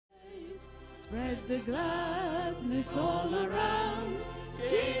spread the gladness all around.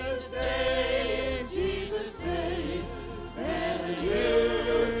 Jesus saves, Jesus saves, bear the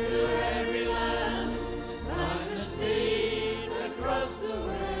news to every land. Darkness flees across the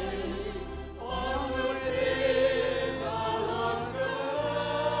waves, onward till our Lord's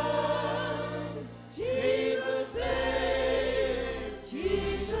come. Jesus saves,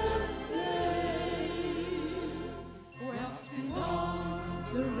 Jesus saves, wafting on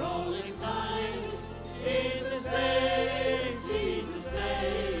the rolling tide. Jesus saves, Jesus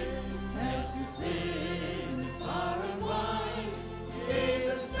saves, tempting sin is far and wide.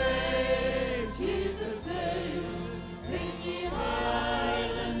 Jesus saves, Jesus saves, sing ye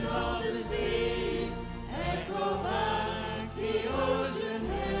islands of the sea, echo back the ocean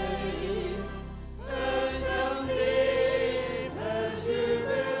haze. There shall be a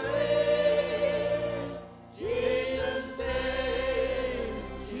jubilee. Jesus saves,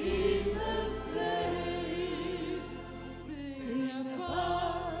 Jesus saves, sing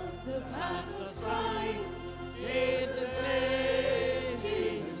above the battle's cry. Jesus saves,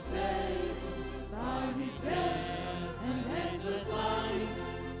 Jesus saves, by his death and endless life.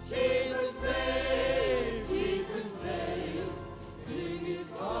 Jesus saves, Jesus saves, sing it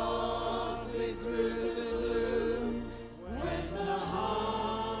softly through the gloom, when the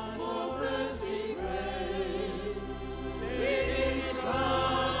heart for mercy craves, singing it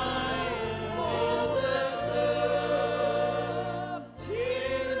triumph all the tomb.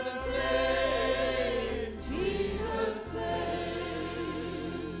 Jesus saves, Jesus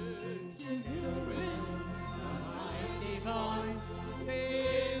saves, give your winds a mighty voice.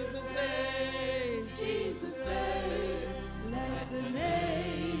 Jesus saves, Jesus saves, let the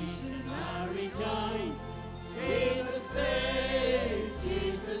nations now rejoice. Jesus saves,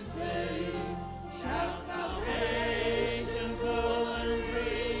 Jesus saves, shout salvation full and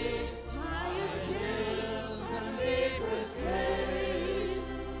free. Highest hills and deepest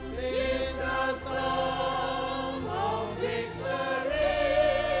waves, this our song of victory.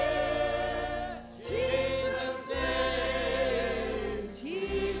 Jesus saves,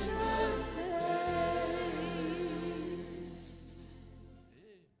 Jesus saves.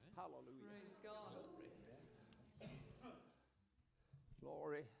 Hallelujah. Praise God.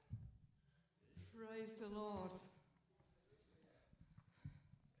 Glory. Praise the Lord.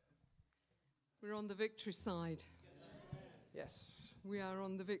 We're on the victory side. Yes. We are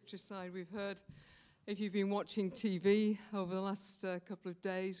on the victory side. We've heard, if you've been watching TV over the last couple of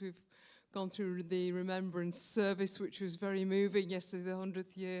days, we've gone through the Remembrance service, which was very moving yesterday, the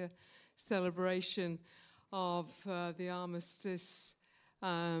 100th year celebration of the armistice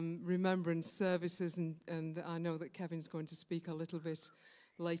Remembrance services. And I know that Kevin's going to speak a little bit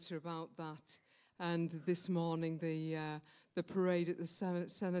later about that. And this morning, the parade at the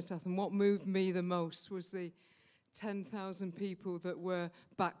Cenotaph. And what moved me the most was the 10,000 people that were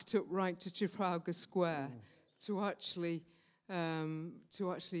backed up right to Trafalgar Square to actually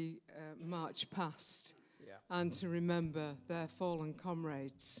march past and to remember their fallen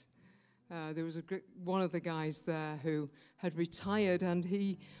comrades. There was one of the guys there who had retired, and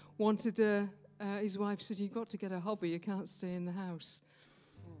he wanted his wife said, "You've got to get a hobby. You can't stay in the house."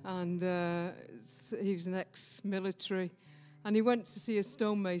 And he was an ex-military. And he went to see a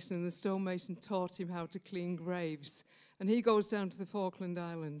stonemason, and the stonemason taught him how to clean graves. And he goes down to the Falkland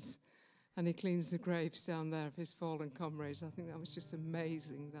Islands, and he cleans the graves down there of his fallen comrades. I think that was just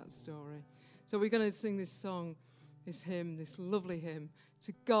amazing, that story. So we're going to sing this song, this hymn, this lovely hymn,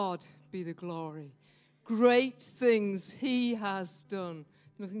 "To God be the glory. Great things he has done."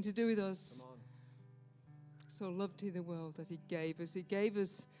 Nothing to do with us. Come on. So loved he the world that he gave us. He gave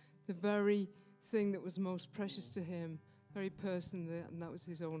us the very thing that was most precious to him, very person, and that was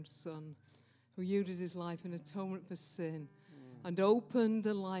his own son, who yielded his life in atonement for sin and opened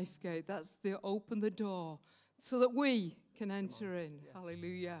the life gate. That's the open the door so that we can enter in. Yes.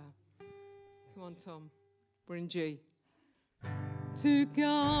 Hallelujah. Come on, Tom. We're in G. To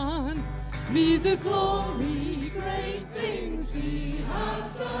God be the glory, great things he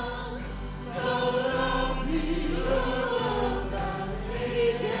hath done. So loved he the world that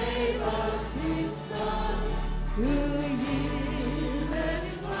he gave us his son, who yielded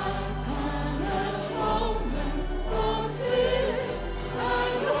his life and atonement for sin,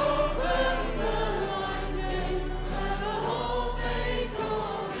 and opened the life gate that all may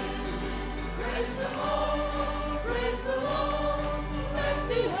come in. Praise the Lord, praise the Lord, let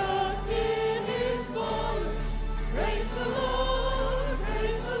the earth hear his voice. Praise the Lord,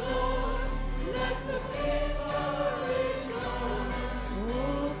 praise the Lord, let the people rejoice.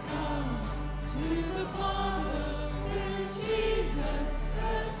 Oh, come to the Father with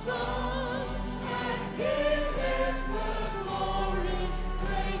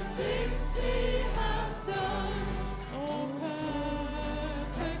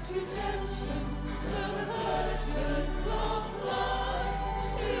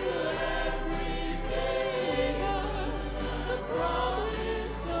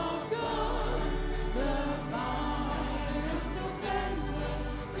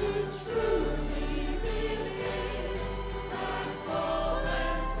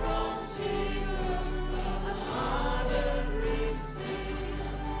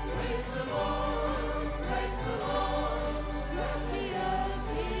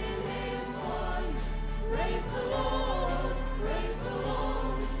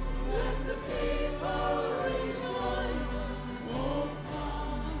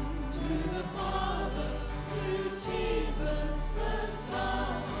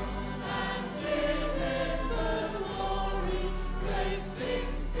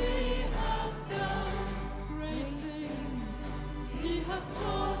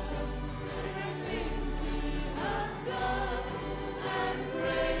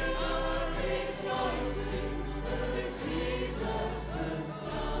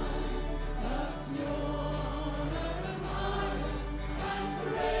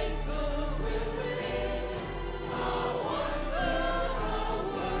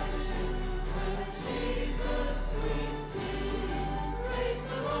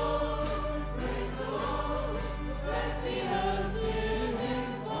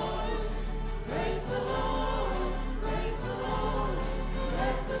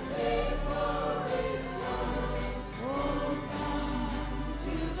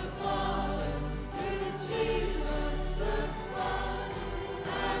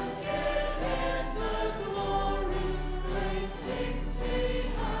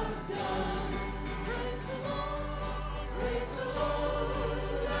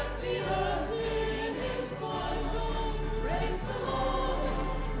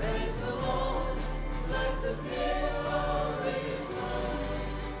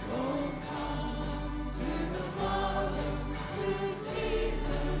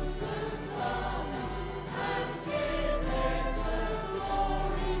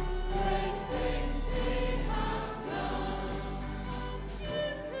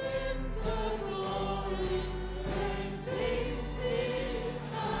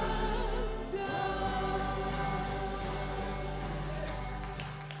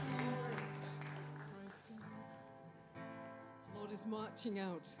marching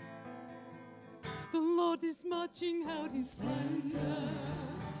out. The Lord is marching out His splendor.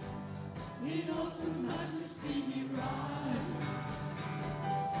 In awesome majesty He rides,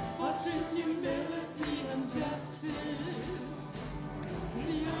 but in humility and justice,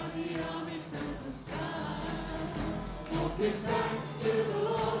 the army fills the skies. Oh, give thanks to the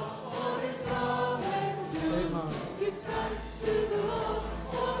Lord for His love endures. Give thanks to the Lord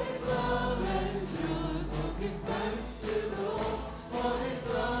for His love endures. Oh, give thanks to the Lord for His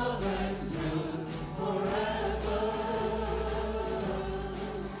love endures forever.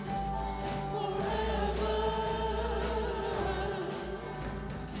 Forever.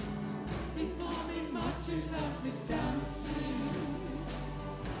 His army marches out with dancing.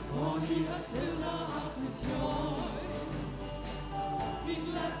 Oh, He has filled our hearts with joy. Be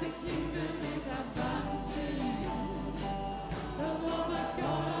glad the kingdom is advancing. The Lord our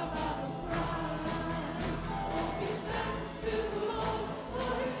God our battle cry. Oh, give thanks to the Lord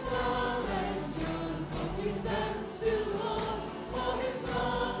for His love endures. Oh, give thanks to the Lord for His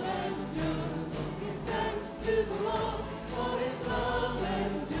love endures. Oh, give thanks to the Lord for His love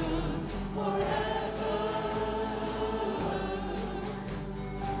endures forever.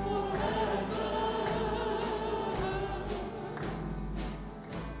 Forever.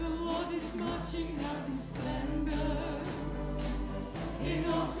 The Lord is marching out His splendor. In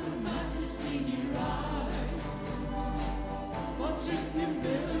awesome majesty He rides, but with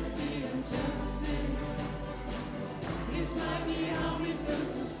humility and justice, His mighty army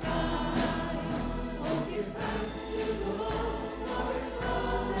fills the sky. Oh, give thanks to the Lord for His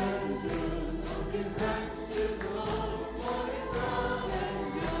love endures. Oh, give thanks to the Lord for His love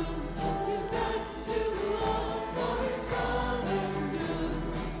endures. Oh, give thanks to the Lord for His love endures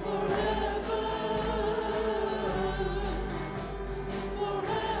forever.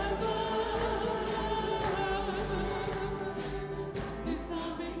 Forever. His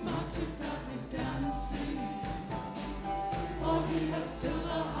army marches out with dancing. Oh, He has filled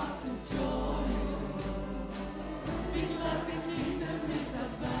our hearts with joy. Be glad the kingdom is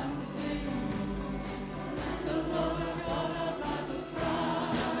advancing. The Lord our God our battle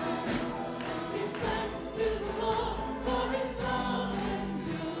cry. Give thanks to the Lord for His love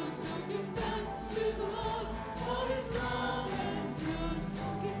endures. Oh, give thanks to the Lord for His love endures.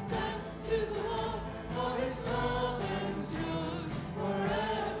 Oh, give thanks to the Lord for His love endures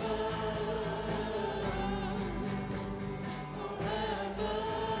forever. Forever.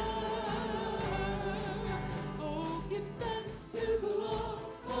 Oh, give thanks to the Lord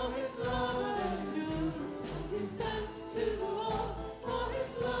for His love endures. Give thanks to the Lord for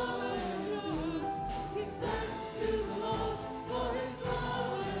His love endures. Give thanks to the Lord for His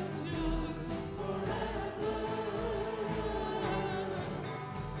love endures forever.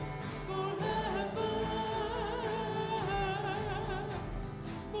 Forever.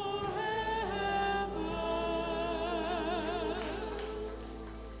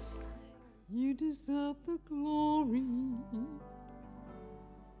 You deserve the glory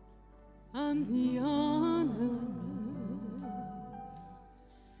and the honor.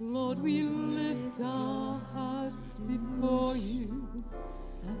 Lord, we lift our hearts before You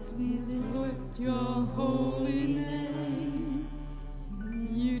as we lift Your holy name.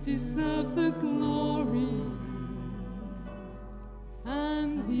 You deserve the glory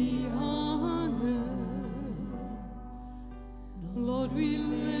and the honor. Lord, we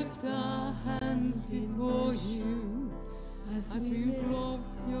lift our hands before You as we love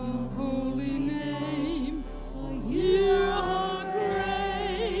Your holy name. For You are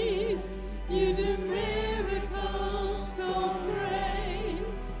great, You do miracles so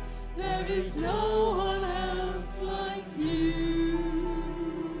great. There is no one else like You.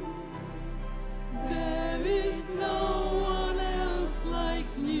 There is no one else like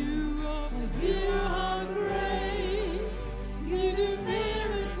You. Oh, You are great, You do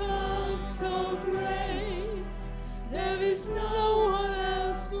miracles so great. There is no one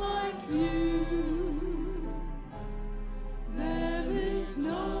else like You. There is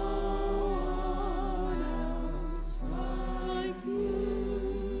no one else like You.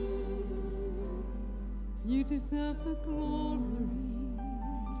 You deserve the glory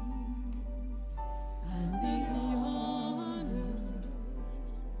and the honor.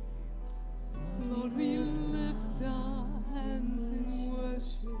 Lord, we lift our hands in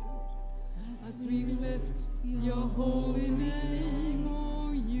worship as we lift Your holy name.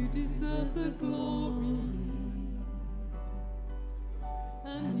 Oh, You deserve the glory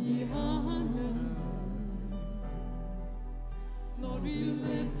and the honor. Lord, we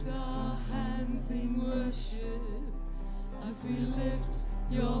lift our hands in worship as we lift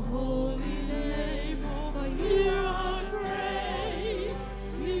Your holy name. Oh, but You are great.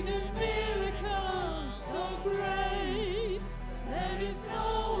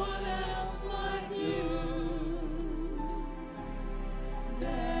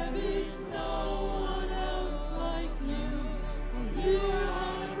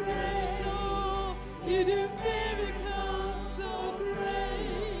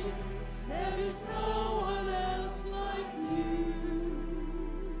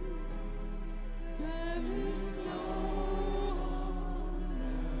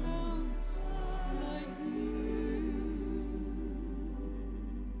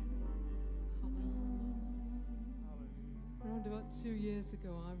 2 years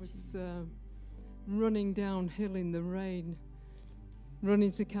ago, I was running downhill in the rain,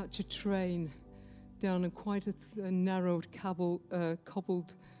 running to catch a train down quite a narrowed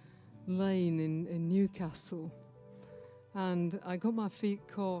cobbled lane in Newcastle. And I got my feet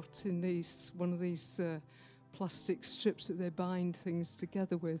caught in one of these plastic strips that they bind things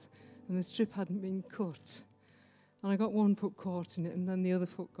together with, and the strip hadn't been cut. And I got one foot caught in it, and then the other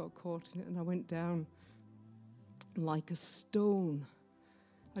foot got caught in it, and I went down like a stone.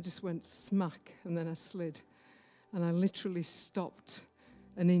 I just went smack, and then I slid. And I literally stopped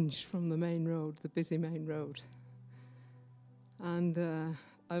an inch from the main road, the busy main road. And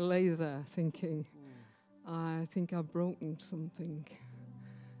I lay there thinking, I think I've broken something.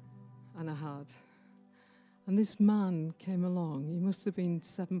 And I had. And this man came along. He must have been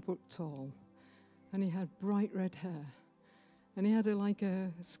 7 foot tall. And he had bright red hair. And he had like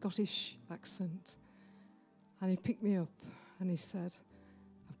a Scottish accent. And he picked me up and he said,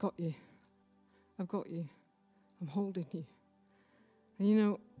 I've got you. I've got you. I'm holding you. And you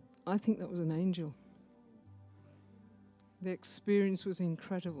know, I think that was an angel. The experience was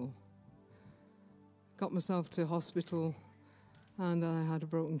incredible. Got myself to hospital and I had a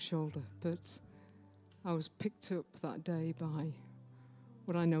broken shoulder. But I was picked up that day by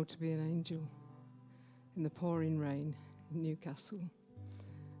what I know to be an angel in the pouring rain in Newcastle.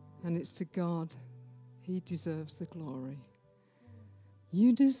 And it's to God. He deserves the glory.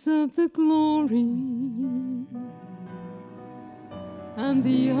 You deserve the glory and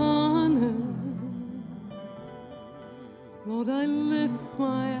the honor. Lord, I lift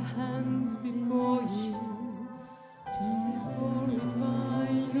my hands before you to glorify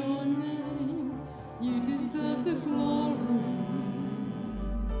your name. You deserve the glory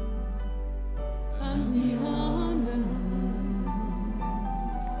and the honor.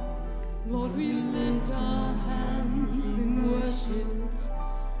 Lord, we lift our hands in worship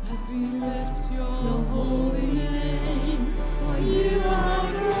as we lift your holy name. For you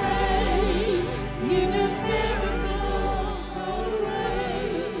are great, you do miracles so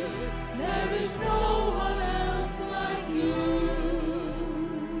great. There is no one else like you.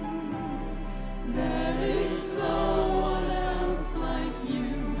 There is no one else like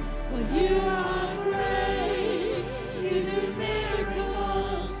you. For you are great, you do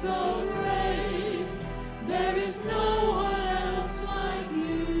miracles so great. There is no one else like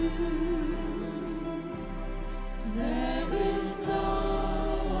you. There is no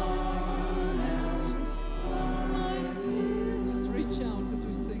one else like you. Just reach out as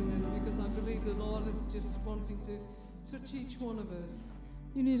we sing this, because I believe the Lord is just wanting to touch each one of us.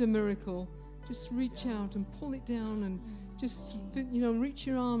 You need a miracle. Just reach out and pull it down and just, reach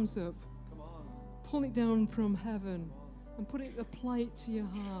your arms up. Pull it down from heaven and apply it to your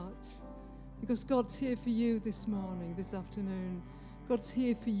heart. Because God's here for you this morning, this afternoon. God's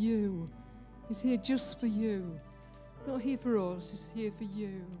here for you. He's here just for you. Not here for us, He's here for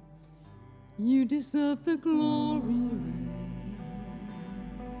you. You deserve the glory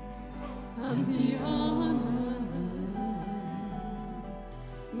and the honor.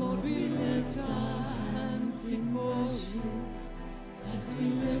 Lord, we lift our hands before you as we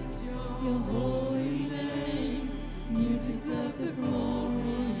lift your holy name. You deserve the glory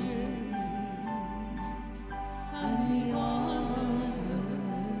and the honor.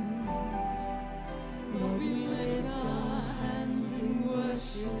 Lord, we lift our hands in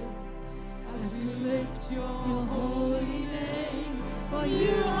worship as we lift your holy name. For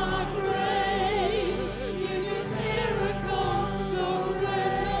you are great, you do miracles so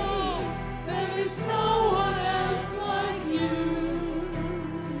great. There is no one else like you.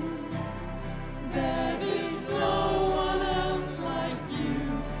 There is no one else like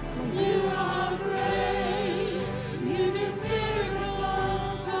you.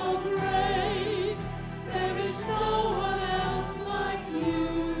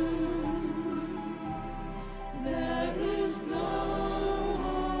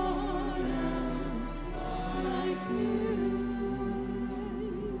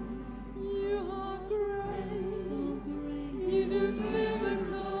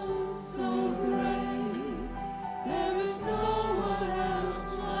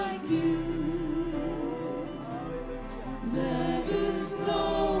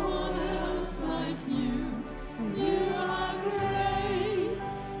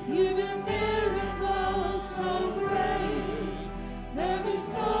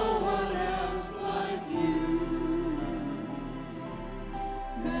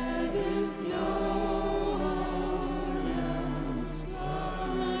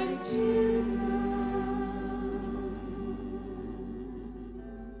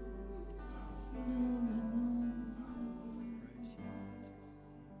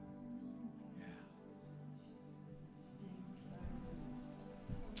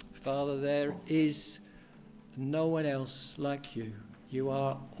 Father, there is no one else like you. You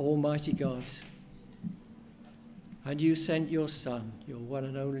are Almighty God. And you sent your Son, your one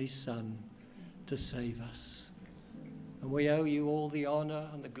and only Son, to save us. And we owe you all the honour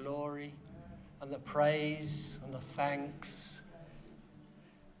and the glory and the praise and the thanks.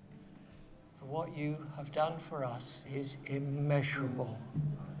 For what you have done for us is immeasurable.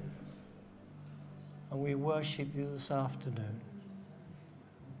 And we worship you this afternoon.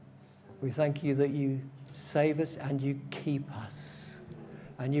 We thank you that you save us and you keep us,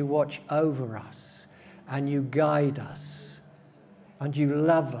 and you watch over us, and you guide us, and you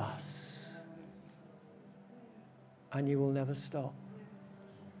love us, and you will never stop,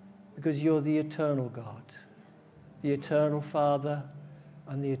 because you're the eternal God, the eternal Father,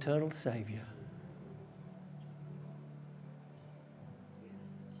 and the eternal Saviour.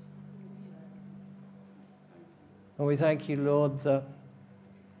 And we thank you, Lord, that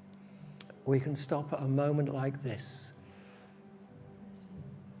we can stop at a moment like this,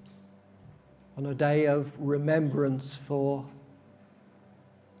 on a day of remembrance for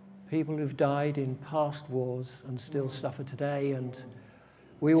people who've died in past wars and still suffer today. And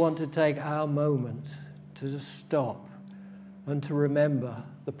we want to take our moment to just stop and to remember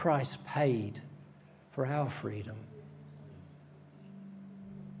the price paid for our freedom.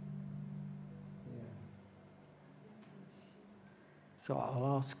 So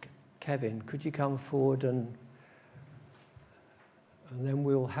I'll ask Kevin, could you come forward, and then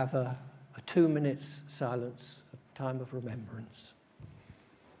we'll have a 2 minutes silence, a time of remembrance.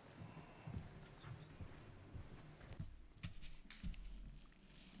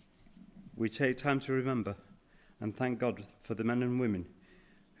 We take time to remember and thank God for the men and women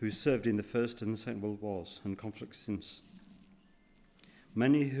who served in the First and the Second World Wars and conflicts since.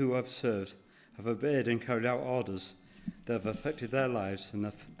 Many who have served have obeyed and carried out orders that have affected their lives and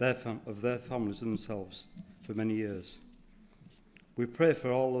of their families and themselves for many years. We pray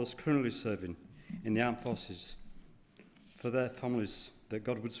for all those currently serving in the armed forces, for their families, that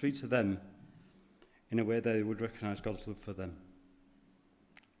God would speak to them in a way they would recognise God's love for them.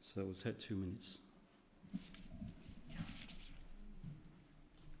 So we'll take 2 minutes.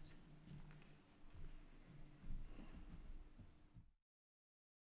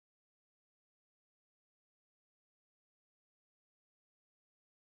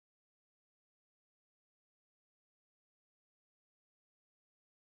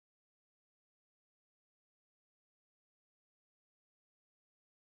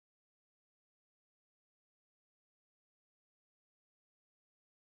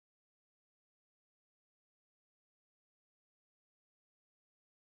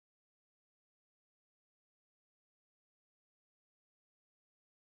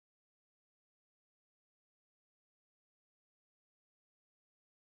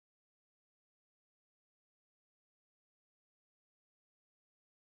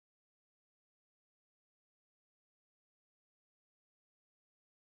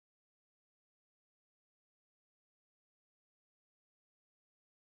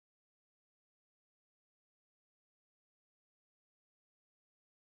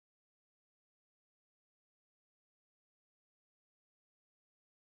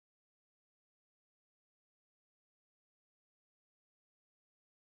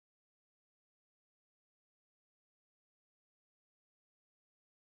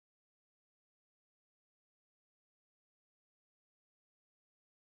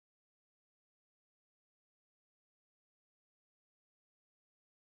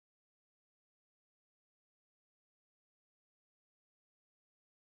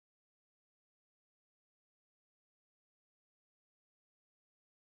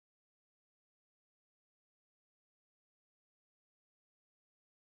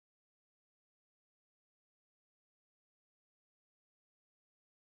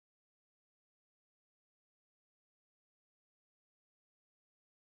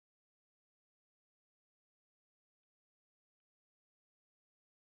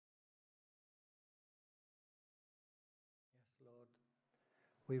 Lord,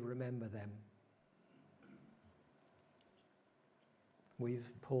 we remember them. We've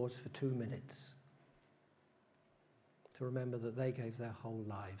paused for 2 minutes to remember that they gave their whole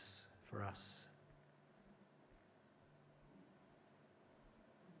lives for us.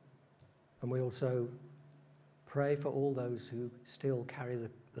 And we also pray for all those who still carry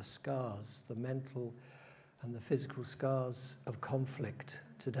the scars, the mental and the physical scars of conflict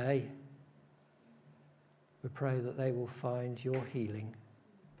today. We pray that they will find your healing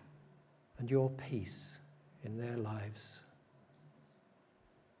and your peace in their lives.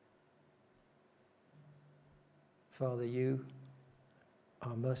 Father, you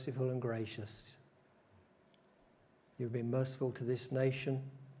are merciful and gracious. You've been merciful to this nation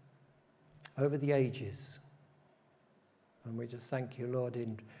over the ages. And we just thank you, Lord,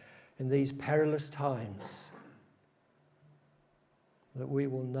 in these perilous times, that we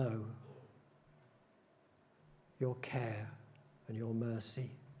will know your care and your mercy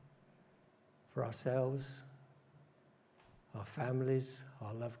for ourselves, our families,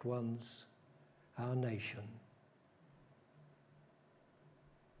 our loved ones, our nation.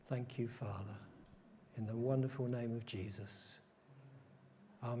 Thank you, Father, in the wonderful name of Jesus.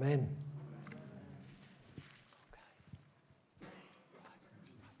 Amen.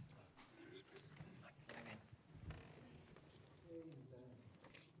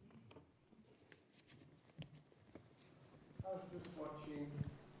 I was just watching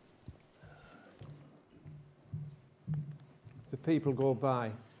the people go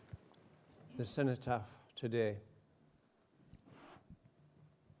by the cenotaph today.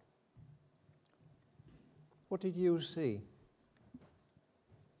 What did you see?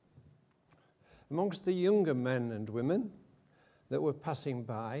 Amongst the younger men and women that were passing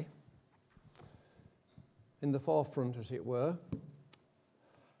by, in the forefront as it were,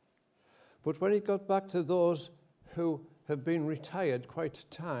 but when it got back to those who have been retired quite a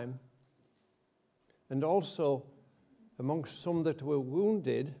time, and also amongst some that were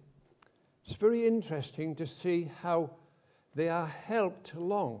wounded, it's very interesting to see how they are helped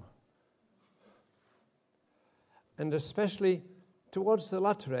along. And especially towards the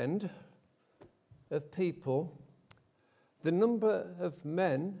latter end of people, the number of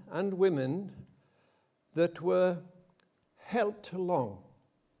men and women that were helped along.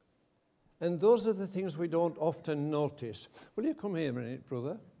 And those are the things we don't often notice. Will you come here a minute,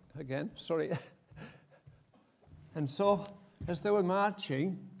 brother? Again, sorry. And so, as they were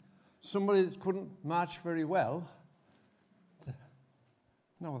marching, somebody that couldn't march very well,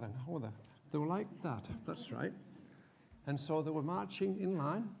 they were like that, that's right. And so they were marching in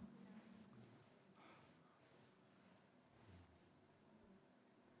line.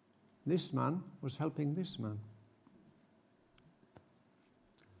 This man was helping this man.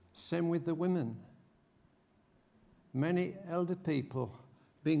 Same with the women. Many elder people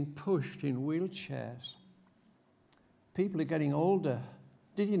being pushed in wheelchairs. People are getting older.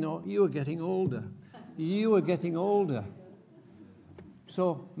 Did you know you are getting older? You are getting older.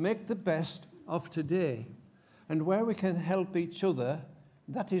 So make the best of today. And where we can help each other,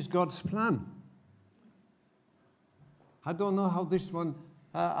 that is God's plan. I don't know how this one,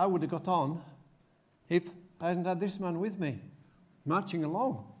 I would have got on if I hadn't had this man with me, marching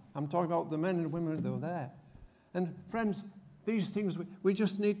along. I'm talking about the men and women that were there. And friends, these things, we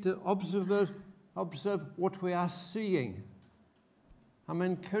just need to observe what we are seeing. I'm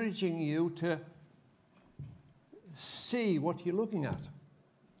encouraging you to see what you're looking at.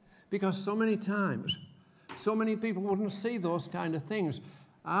 Because so many times, so many people wouldn't see those kind of things.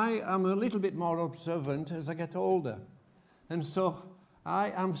 I am a little bit more observant as I get older. And so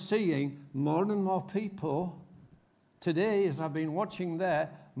I am seeing more and more people today, as I've been watching there,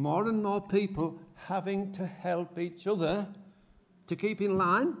 more and more people having to help each other to keep in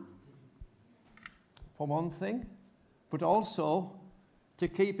line, for one thing, but also to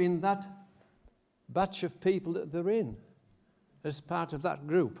keep in that batch of people that they're in as part of that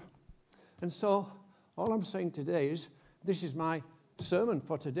group. And so all I'm saying today is, this is my sermon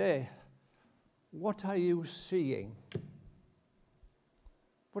for today. What are you seeing?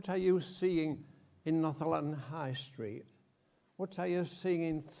 What are you seeing in Northallerton High Street? What are you seeing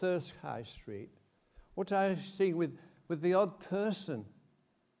in Thirsk High Street? What are you seeing with the odd person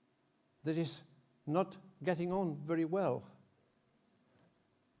that is not getting on very well?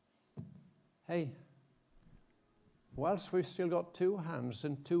 Hey, whilst we've still got 2 hands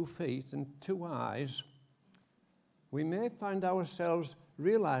and 2 feet and 2 eyes, we may find ourselves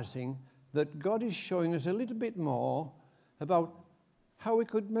realizing that God is showing us a little bit more about how we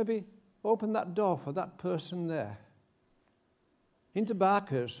could maybe open that door for that person there. Into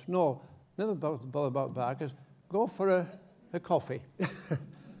Barker's, no, never bother about Barker's, go for a coffee. You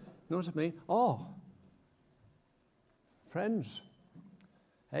know what I mean? Oh, friends,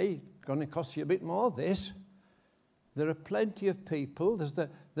 hey, going to cost you a bit more, this. There are plenty of people. There's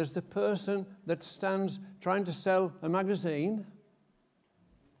the person that stands trying to sell a magazine.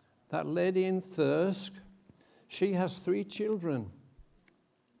 That lady in Thirsk, she has 3 children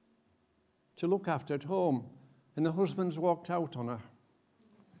to look after at home, and the husband's walked out on her.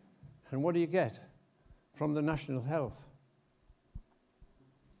 And what do you get from the National Health?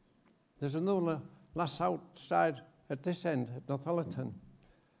 There's another lass outside at this end, at Northallerton.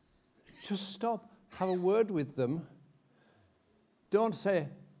 Just stop, have a word with them. Don't say,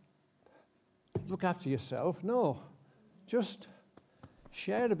 look after yourself. No, just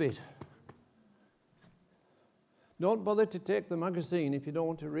share a bit. Don't bother to take the magazine if you don't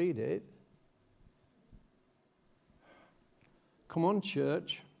want to read it. Come on,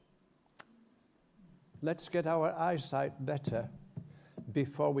 church. Let's get our eyesight better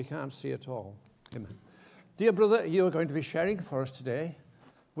before we can't see at all. Amen. Dear brother, you are going to be sharing for us today.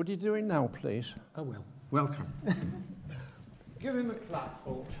 Would you do it now, please? I will. Welcome. Give him a clap,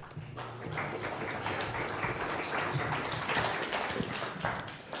 folks.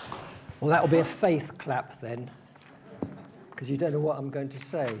 Well, that'll be a faith clap then, because you don't know what I'm going to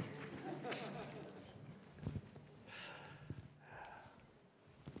say.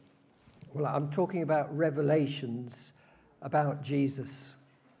 Well, I'm talking about revelations about Jesus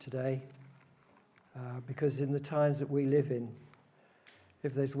today, because in the times that we live in,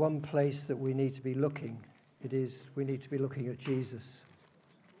 if there's one place that we need to be looking, it is we need to be looking at Jesus.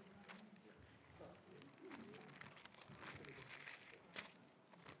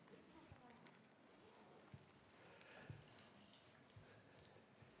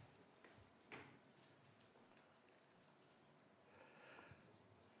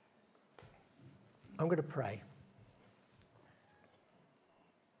 I'm going to pray.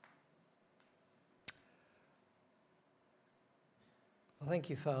 I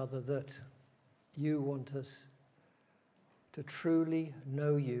thank you, Father, that you want us to truly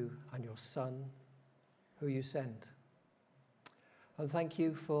know you and your Son, who you sent. And thank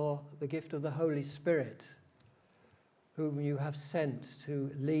you for the gift of the Holy Spirit, whom you have sent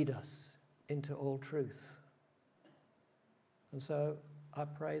to lead us into all truth. And so I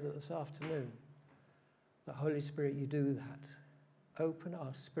pray that this afternoon, the Holy Spirit, you do that. Open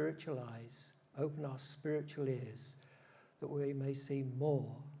our spiritual eyes, open our spiritual ears, that we may see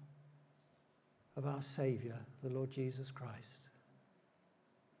more of our Saviour, the Lord Jesus Christ.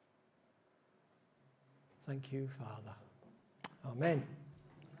 Thank you, Father. Amen.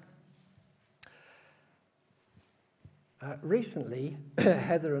 Recently,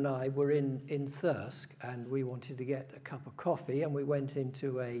 Heather and I were in Thirsk, and we wanted to get a cup of coffee, and we went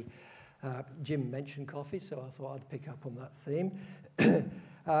into a Jim mentioned coffee, so I thought I'd pick up on that theme.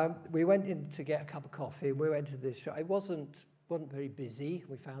 We went in to get a cup of coffee, and we went to this shop. It wasn't very busy.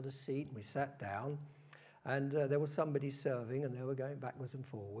 We found a seat, and we sat down, and there was somebody serving, and they were going backwards and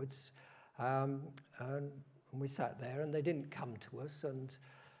forwards. And we sat there, and they didn't come to us, and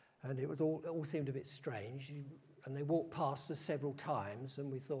it was all seemed a bit strange. And they walked past us several times,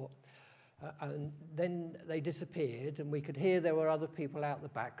 and we thought, and then they disappeared, and we could hear there were other people out the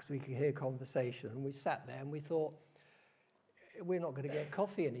back because we could hear conversation. And we sat there, and we thought, we're not going to get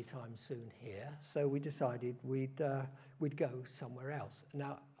coffee anytime soon here. So we decided we'd go somewhere else.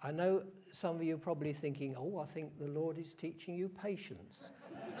 Now, I know some of you are probably thinking, oh, I think the Lord is teaching you patience.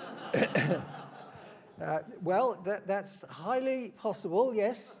 Well, that's highly possible,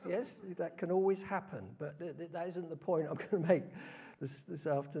 yes, that can always happen, but that isn't the point I'm going to make this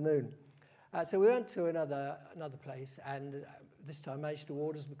afternoon. So we went to another place, and this time I managed to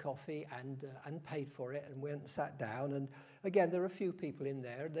order some coffee and paid for it, and went and sat down. And again, there were a few people in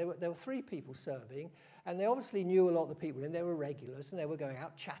there. There were 3 people serving, and they obviously knew a lot of the people, and they were regulars, and they were going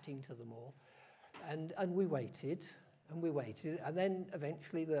out chatting to them all. And we waited, and then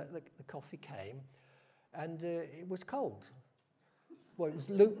eventually the coffee came. And it was cold. Well, it was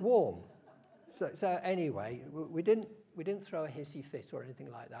lukewarm. So anyway, we didn't throw a hissy fit or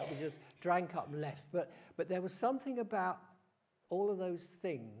anything like that. We just drank up and left. But there was something about all of those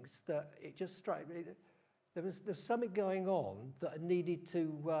things that it just struck me. There's something going on that I needed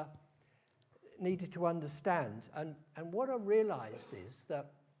to understand. And what I realised is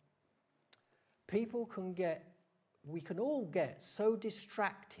that we can all get so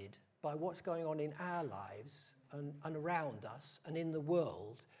distracted by what's going on in our lives and around us and in the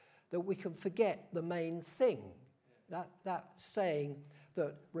world, that we can forget the main thing. That saying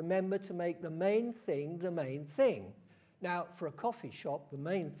that remember to make the main thing the main thing. Now, for a coffee shop, the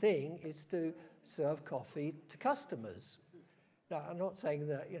main thing is to serve coffee to customers. Now, I'm not saying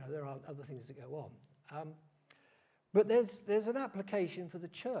that there aren't other things that go on. But there's an application for the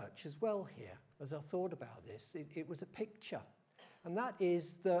church as well here. As I thought about this, it was a picture. And that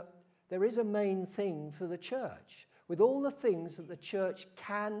is that there is a main thing for the church. With all the things that the church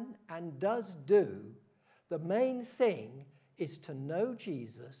can and does do, the main thing is to know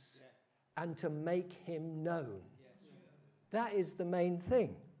Jesus and to make him known. That is the main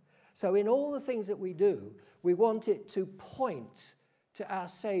thing. So in all the things that we do, we want it to point to our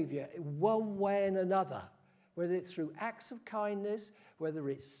Saviour one way and another, whether it's through acts of kindness, whether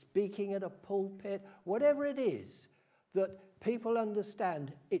it's speaking at a pulpit, whatever it is, that people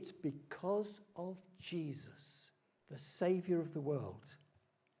understand it's because of Jesus, the Saviour of the world.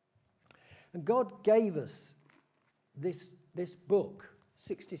 And God gave us this book,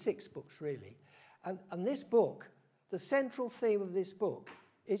 66 books really. And this book, the central theme of this book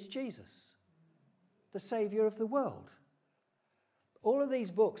is Jesus, the Saviour of the world. All of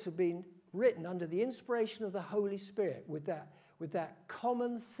these books have been written under the inspiration of the Holy Spirit with that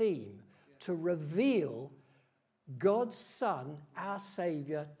common theme to reveal God's Son, our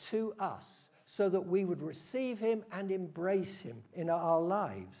Saviour, to us so that we would receive him and embrace him in our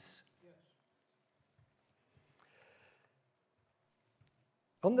lives.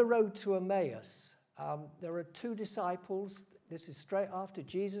 On the road to Emmaus, there are two disciples. This is straight after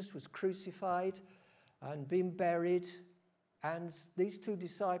Jesus was crucified and been buried. And these two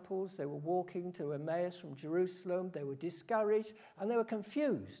disciples, they were walking to Emmaus from Jerusalem. They were discouraged and they were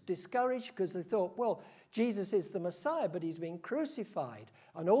confused. Discouraged because they thought, well, Jesus is the Messiah, but he's been crucified.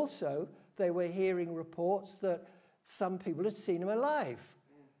 And also, they were hearing reports that some people had seen him alive.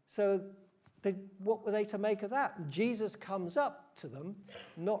 So what were they to make of that? And Jesus comes up to them,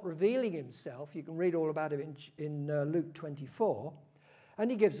 not revealing himself. You can read all about it in Luke 24. And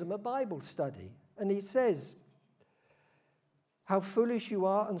he gives them a Bible study. And he says, "How foolish you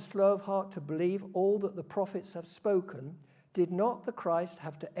are and slow of heart to believe all that the prophets have spoken. Did not the Christ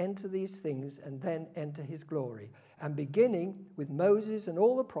have to enter these things and then enter his glory? And beginning with Moses and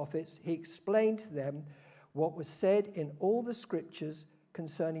all the prophets, he explained to them what was said in all the scriptures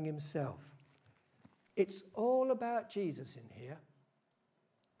concerning himself." It's all about Jesus in here.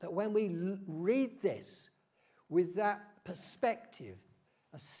 That when we read this with that perspective,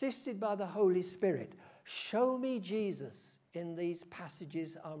 assisted by the Holy Spirit, show me Jesus in these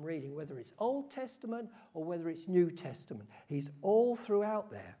passages I'm reading, whether it's Old Testament or whether it's New Testament. He's all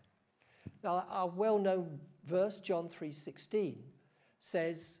throughout there. Now, our well-known verse, John 3:16,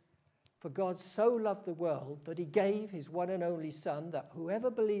 says, "For God so loved the world that he gave his one and only Son, that whoever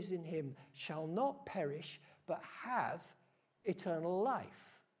believes in him shall not perish, but have eternal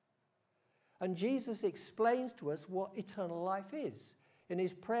life." And Jesus explains to us what eternal life is. In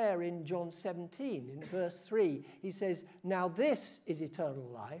his prayer in John 17, in verse 3, he says, "Now this is eternal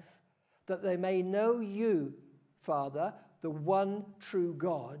life, that they may know you, Father, the one true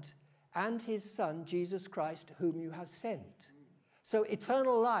God, and his Son, Jesus Christ, whom you have sent." So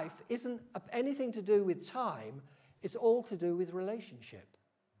eternal life isn't anything to do with time. It's all to do with relationship.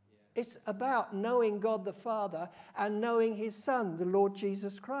 It's about knowing God the Father and knowing his Son, the Lord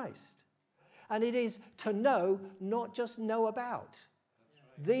Jesus Christ. And it is to know, not just know about.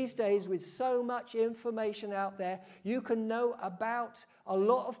 These days, with so much information out there, you can know about a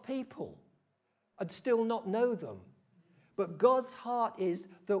lot of people and still not know them. But God's heart is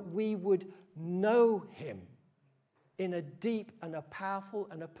that we would know him in a deep and a powerful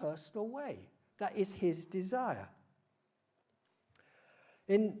and a personal way. That is his desire.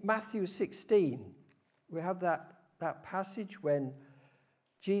 In Matthew 16, we have that passage when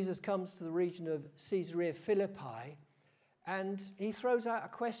Jesus comes to the region of Caesarea Philippi, and he throws out a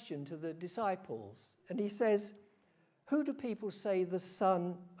question to the disciples. And he says, "Who do people say the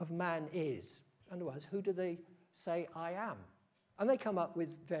Son of Man is?" In other words, who do they say I am? And they come up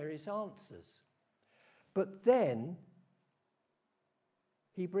with various answers. But then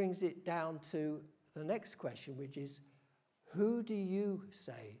he brings it down to the next question, which is, who do you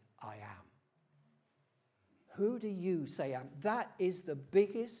say I am? Who do you say I am? That is the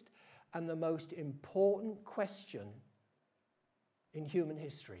biggest and the most important question in human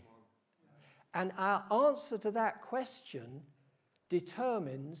history. And our answer to that question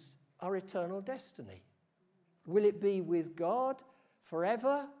determines our eternal destiny. Will it be with God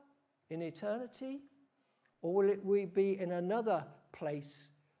forever in eternity? Or will we be in another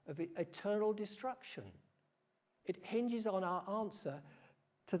place of eternal destruction? It hinges on our answer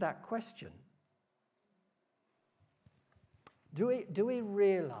to that question. Do we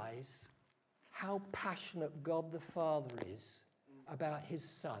realize how passionate God the Father is about his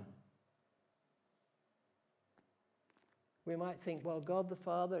Son? We might think, well, God the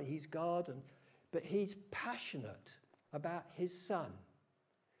Father, he's God, but he's passionate about his Son.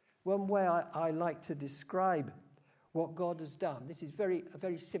 One way I like to describe what God has done, this is a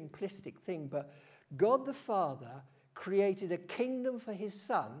very simplistic thing, but God the Father created a kingdom for his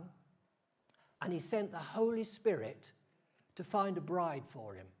Son, and he sent the Holy Spirit to find a bride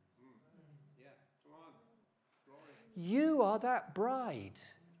for him. You are that bride.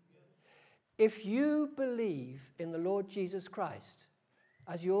 If you believe in the Lord Jesus Christ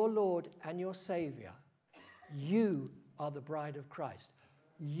as your Lord and your Saviour, you are the bride of Christ.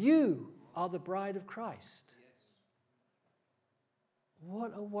 You are the bride of Christ.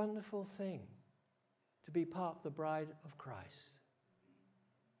 What a wonderful thing to be part of the bride of Christ.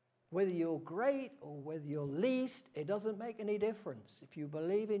 Whether you're great or whether you're least, it doesn't make any difference. If you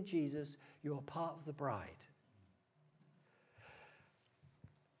believe in Jesus, you're part of the bride.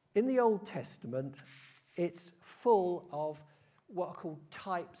 In the Old Testament, it's full of what are called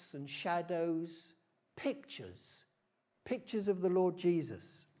types and shadows, pictures of the Lord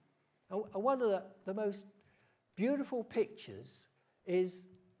Jesus. And one of the most beautiful pictures is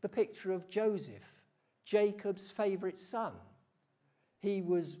the picture of Joseph, Jacob's favourite son. He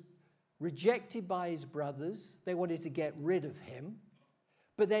was rejected by his brothers. They wanted to get rid of him.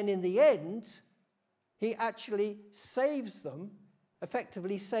 But then in the end, he actually saves them,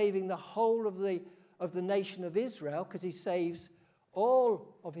 effectively saving the whole of the nation of Israel, because he saves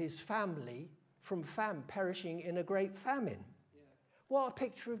all of his family from perishing in a great famine. Yeah. What a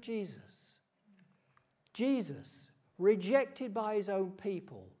picture of Jesus. Jesus, rejected by his own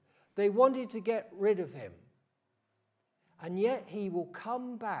people. They wanted to get rid of him. And yet he will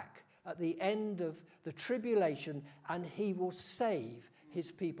come back at the end of the tribulation and he will save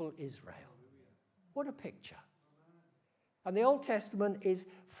his people Israel. What a picture. And the Old Testament is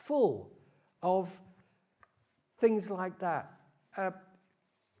full of things like that.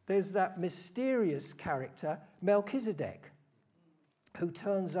 There's that mysterious character, Melchizedek, who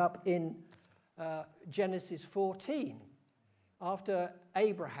turns up in Genesis 14 after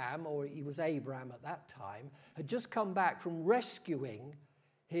Abraham, or he was Abraham at that time, had just come back from rescuing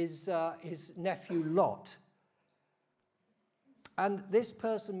his nephew Lot. And this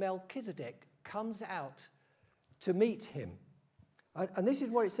person, Melchizedek, comes out to meet him. And this is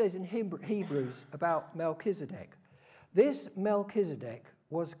what it says in Hebrews about Melchizedek. This Melchizedek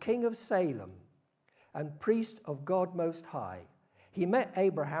was king of Salem and priest of God Most High. He met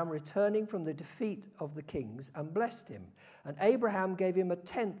Abraham returning from the defeat of the kings and blessed him. And Abraham gave him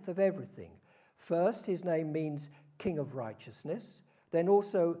 1/10 of everything. First, his name means king of righteousness. Then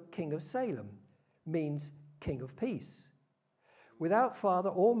also king of Salem means king of peace. Without father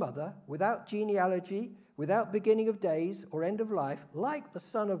or mother, without genealogy, without beginning of days or end of life, like the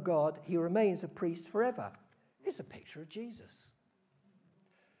Son of God, he remains a priest forever. It's a picture of Jesus.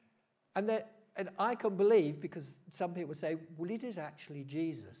 And I can believe, because some people say, well, it is actually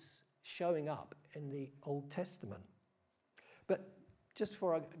Jesus showing up in the Old Testament. But just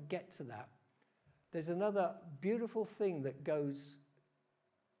before I get to that, there's another beautiful thing that goes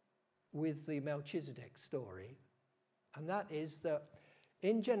with the Melchizedek story, and that is that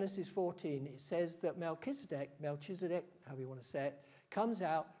in Genesis 14, it says that Melchizedek, however you want to say it, comes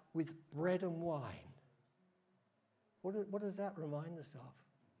out with bread and wine. What does that remind us of?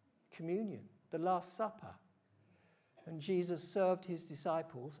 Communion, the Last Supper. And Jesus served his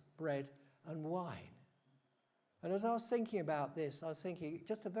disciples bread and wine. And as I was thinking about this, I was thinking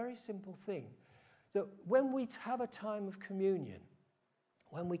just a very simple thing, that when we have a time of communion,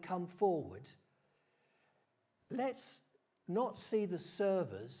 when we come forward, let's not see the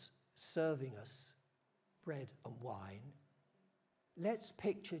servers serving us bread and wine. Let's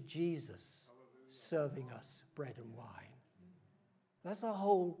picture Jesus serving us bread and wine. That's a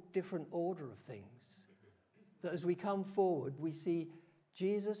whole different order of things. That as we come forward, we see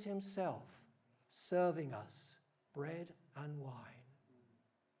Jesus himself serving us bread and wine.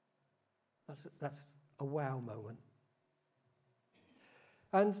 That's a wow moment.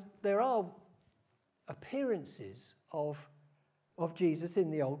 And there are appearances of Jesus in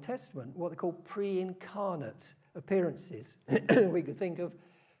the Old Testament, what they call pre-incarnate appearances. We could think of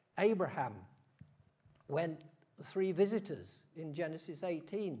Abraham, when the 3 visitors in Genesis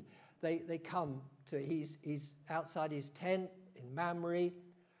 18, they come to, he's outside his tent in Mamre,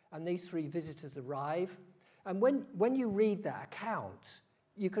 and these 3 visitors arrive. And when you read that account,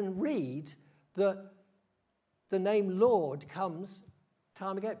 you can read that the name Lord comes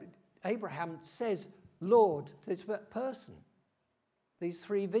time again. Abraham says Lord to this person, these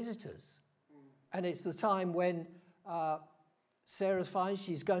 3 visitors. And it's the time when Sarah finds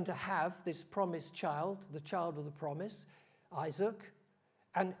she's going to have this promised child, the child of the promise, Isaac.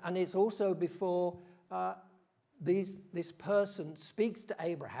 And it's also before this person speaks to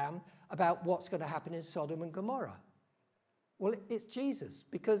Abraham about what's going to happen in Sodom and Gomorrah. Well, it's Jesus,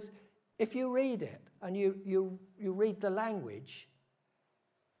 because if you read it and you read the language,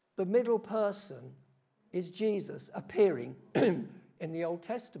 the middle person is Jesus appearing in the Old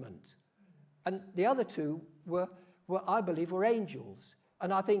Testament. And the other 2 were I believe, were angels.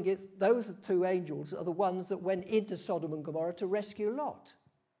 And I think those 2 angels are the ones that went into Sodom and Gomorrah to rescue Lot.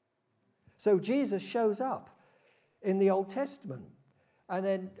 So Jesus shows up in the Old Testament. And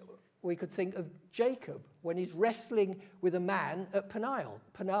then we could think of Jacob when he's wrestling with a man at Peniel.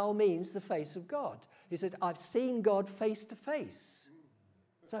 Peniel means the face of God. He said, I've seen God face to face.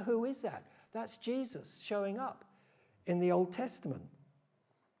 So who is that? That's Jesus showing up in the Old Testament.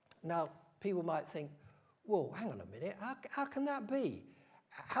 Now, people might think, whoa, hang on a minute, how can that be?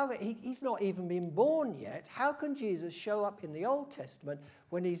 He's not even been born yet. How can Jesus show up in the Old Testament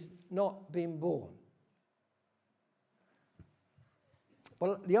when he's not been born?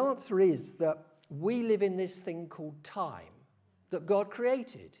 Well, the answer is that we live in this thing called time that God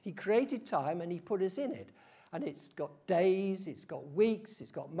created. He created time and he put us in it. And it's got days, it's got weeks,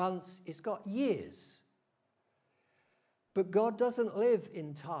 it's got months, it's got years. But God doesn't live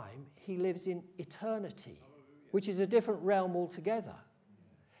in time, he lives in eternity, which is a different realm altogether.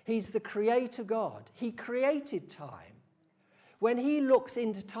 He's the creator God. He created time. When he looks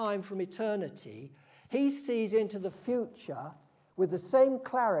into time from eternity, he sees into the future with the same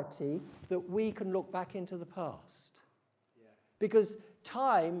clarity that we can look back into the past. Because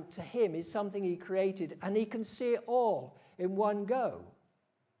time to him is something he created and he can see it all in one go.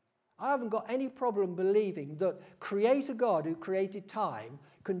 I haven't got any problem believing that Creator God who created time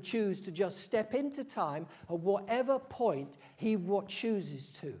can choose to just step into time at whatever point he chooses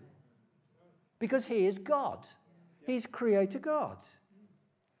to. Because he is God. He's Creator God.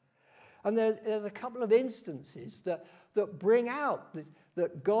 And there's a couple of instances that bring out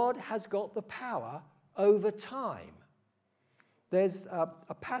that God has got the power over time. There's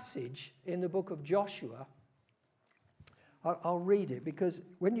a passage in the book of Joshua. I'll read it because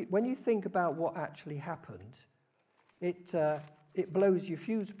when you think about what actually happened, it blows your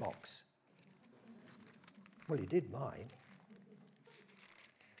fuse box. Well, it did mine.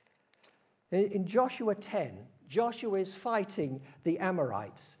 In Joshua 10, Joshua is fighting the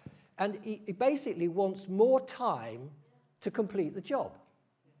Amorites, and he basically wants more time to complete the job.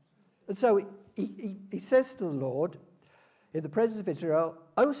 And so he says to the Lord, in the presence of Israel,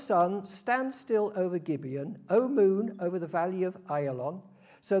 O sun, stand still over Gibeon, O moon, over the valley of Ayalon.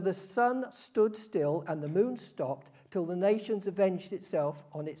 So the sun stood still and the moon stopped till the nations avenged itself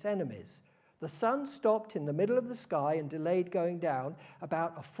on its enemies. The sun stopped in the middle of the sky and delayed going down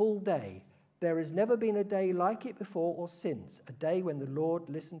about a full day. There has never been a day like it before or since, a day when the Lord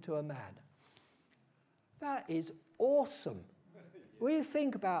listened to a man. That is awesome. When you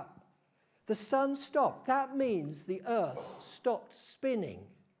think about the sun stopped, that means the earth stopped spinning.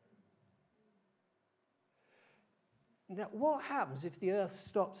 Now, what happens if the earth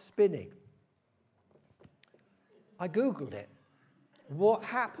stops spinning? I Googled it. What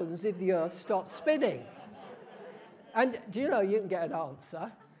happens if the earth stops spinning? And do you know you can get an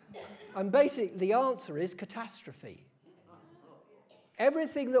answer? And basically the answer is catastrophe.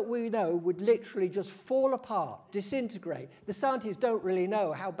 Everything that we know would literally just fall apart, disintegrate. The scientists don't really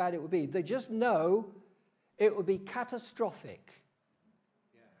know how bad it would be. They just know it would be catastrophic.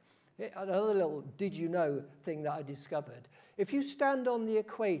 Yeah. Another little did you know thing that I discovered. If you stand on the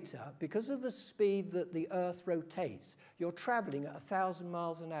equator, because of the speed that the Earth rotates, you're traveling at 1,000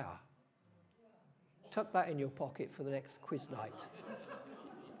 miles an hour. Tuck that in your pocket for the next quiz night.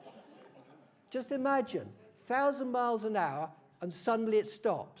 Just imagine, 1,000 miles an hour, and suddenly it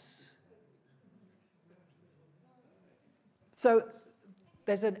stops. So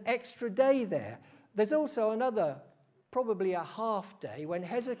there's an extra day there. There's also another, probably a half day, when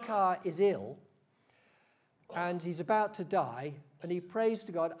Hezekiah is ill and he's about to die, and he prays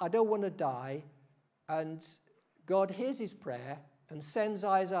to God, I don't want to die, and God hears his prayer and sends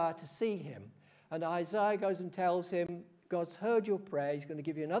Isaiah to see him. And Isaiah goes and tells him, God's heard your prayer, he's going to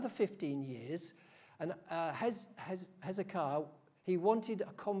give you another 15 years. And Hezekiah, he wanted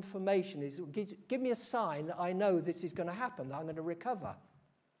a confirmation. He said, give me a sign that I know this is going to happen, that I'm going to recover.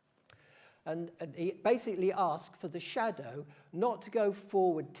 And he basically asked for the shadow not to go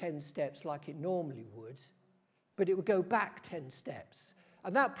forward 10 steps like it normally would, but it would go back 10 steps.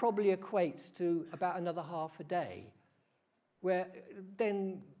 And that probably equates to about another half a day, where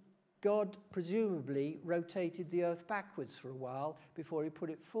then God presumably rotated the earth backwards for a while before he put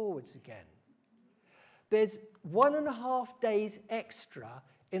it forwards again. There's 1.5 days extra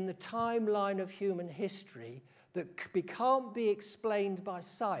in the timeline of human history that can't be explained by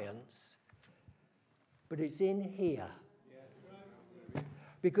science, but it's in here.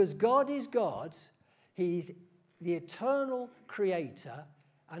 Because God is God, he's the eternal creator,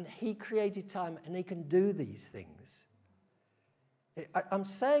 and he created time, and he can do these things. I'm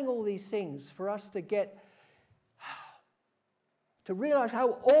saying all these things for us to realize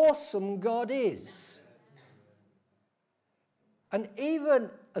how awesome God is. And even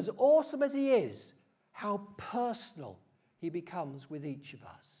as awesome as he is, how personal he becomes with each of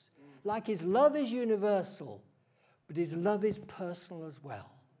us. Like his love is universal, but his love is personal as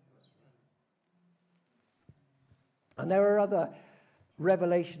well. And there are other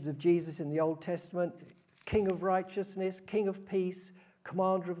revelations of Jesus in the Old Testament: King of righteousness, King of peace,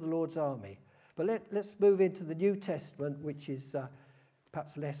 commander of the Lord's army. But let's move into the New Testament, which is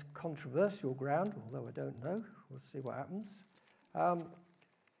perhaps less controversial ground, although I don't know. We'll see what happens.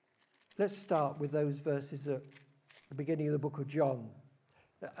 Let's start with those verses at the beginning of the book of John.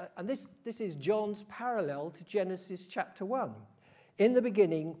 And this is John's parallel to Genesis chapter 1. In the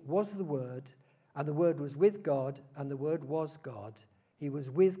beginning was the Word, and the Word was with God, and the Word was God. He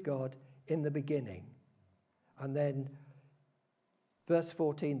was with God in the beginning. And then verse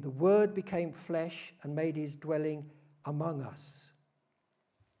 14, the Word became flesh and made his dwelling among us.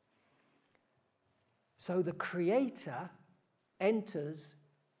 So the Creator enters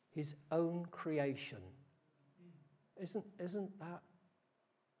his own creation. Isn't that?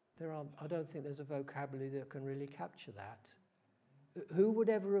 I don't think there's a vocabulary that can really capture that. Who would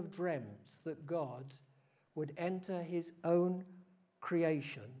ever have dreamt that God would enter his own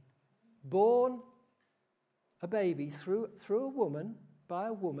creation, born a baby through a woman, by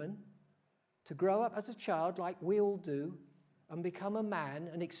a woman, to grow up as a child like we all do, and become a man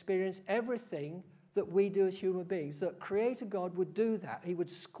and experience everything that we do as human beings, that Creator God would do that. He would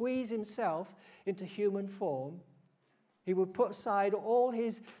squeeze himself into human form. He would put aside all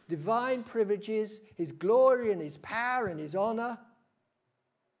his divine privileges, his glory and his power and his honor,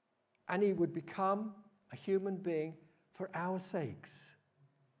 and he would become a human being for our sakes.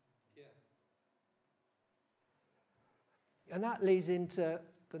 Yeah. And that leads into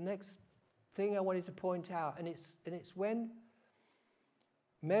the next thing I wanted to point out, and it's when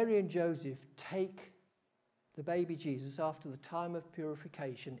Mary and Joseph take the baby Jesus after the time of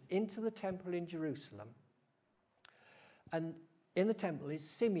purification into the temple in Jerusalem. And in the temple is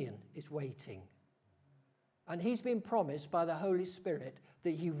Simeon is waiting. And he's been promised by the Holy Spirit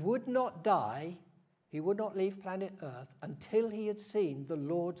that he would not die, he would not leave planet Earth until he had seen the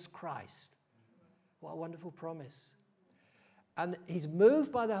Lord's Christ. What a wonderful promise. And he's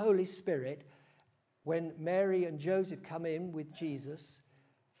moved by the Holy Spirit when Mary and Joseph come in with Jesus.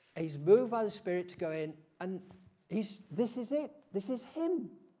 He's moved by the Spirit to go in, and this is it. This is him.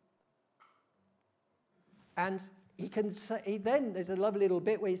 And then there's a lovely little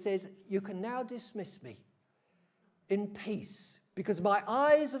bit where he says, you can now dismiss me in peace, because my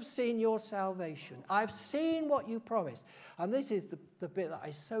eyes have seen your salvation. I've seen what you promised. And this is the bit that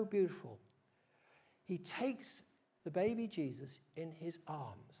is so beautiful. He takes the baby Jesus in his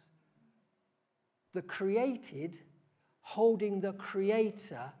arms. The created holding the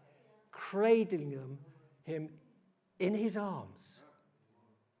Creator, cradling him in his arms.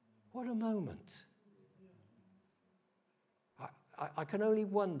 What a moment. I can only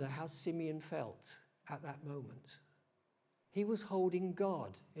wonder how Simeon felt at that moment. He was holding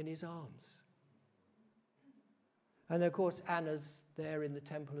God in his arms. And of course, Anna's there in the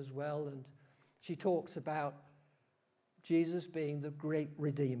temple as well, and she talks about Jesus being the great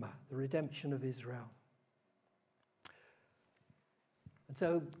Redeemer, the redemption of Israel. And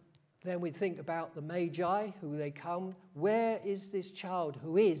so then we think about the Magi, who they come. Where is this child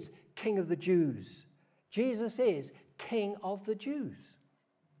who is King of the Jews? Jesus is King of the Jews.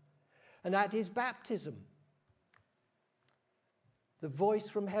 And at his baptism, the voice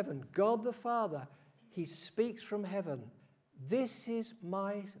from heaven, God the Father, he speaks from heaven, this is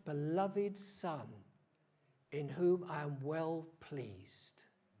my beloved Son, in whom I am well pleased.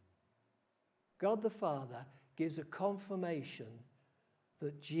 God the Father gives a confirmation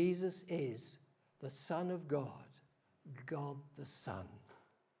that Jesus is the Son of God, God the Son.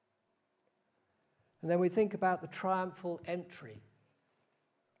 And then we think about the triumphal entry,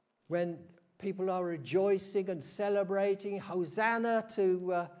 when people are rejoicing and celebrating, Hosanna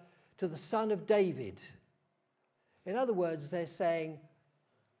to the Son of David. In other words, they're saying,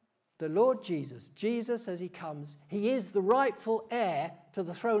 the Lord Jesus as he comes, he is the rightful heir to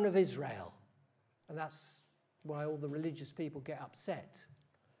the throne of Israel. And that's why all the religious people get upset.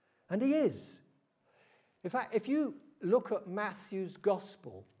 And he is. In fact, if you look at Matthew's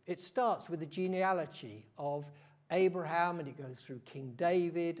gospel, it starts with the genealogy of Abraham, and it goes through King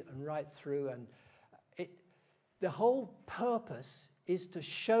David and right through. And the whole purpose is to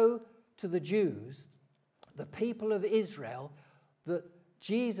show to the Jews, the people of Israel, that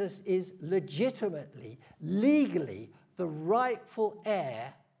Jesus is legitimately, legally, the rightful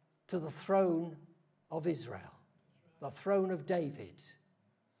heir to the throne of Israel, the throne of David.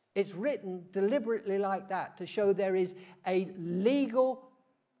 It's written deliberately like that to show there is a legal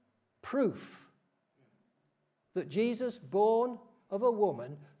proof that Jesus, born of a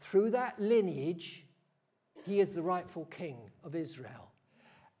woman, through that lineage, he is the rightful king of Israel.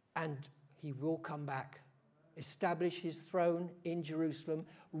 And he will come back, establish his throne in Jerusalem,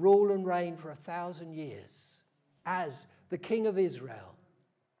 rule and reign for 1,000 years as the king of Israel.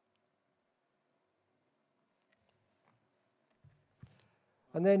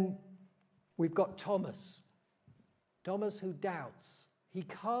 And then we've got Thomas. Thomas who doubts. He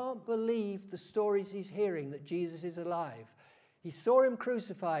can't believe the stories he's hearing that Jesus is alive. He saw him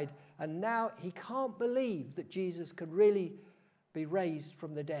crucified, and now he can't believe that Jesus could really be raised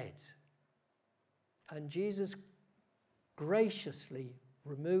from the dead. And Jesus graciously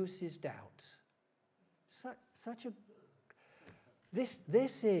removes his doubt.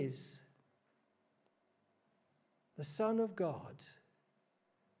 This is the Son of God,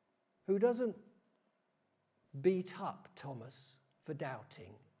 who doesn't beat up Thomas for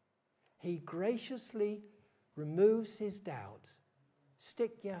doubting. He graciously removes his doubt.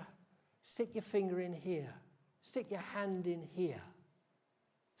 Stick your finger in here. Stick your hand in here.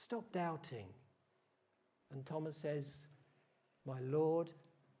 Stop doubting. And Thomas says, my Lord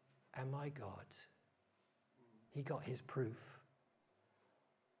and my God. He got his proof.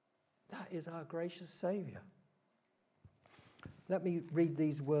 That is our gracious Saviour. Let me read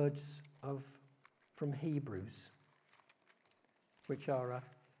these words from Hebrews, which are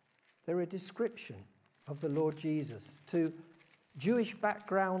they're a description of the Lord Jesus to Jewish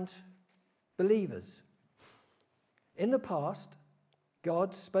background believers. In the past,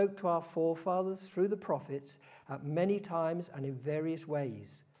 God spoke to our forefathers through the prophets at many times and in various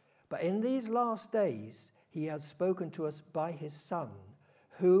ways. But in these last days, he has spoken to us by his Son,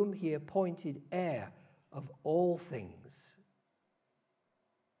 whom he appointed heir of all things.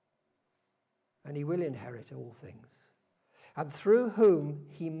 And he will inherit all things. And through whom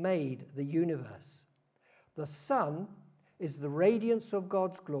he made the universe. The Son is the radiance of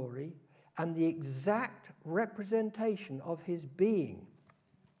God's glory and the exact representation of his being.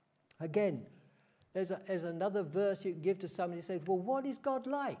 Again, there's another verse you can give to somebody who says, well, what is God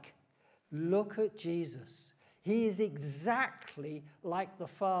like? Look at Jesus. He is exactly like the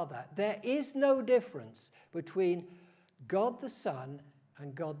Father. There is no difference between God the Son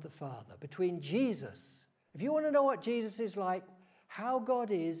and God the Father, between Jesus. If you want to know what Jesus is like, how God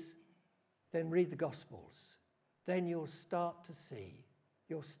is, then read the Gospels. Then you'll start to see,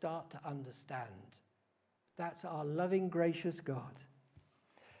 you'll start to understand. That's our loving, gracious God.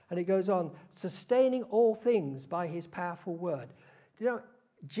 And it goes on, sustaining all things by his powerful word. You know,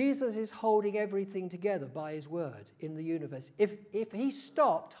 Jesus is holding everything together by his word in the universe. If he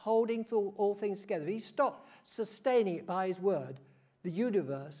stopped holding all things together, if he stopped sustaining it by his word, the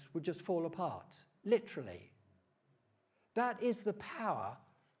universe would just fall apart, literally. That is the power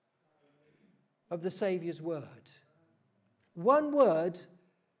of the Saviour's word. One word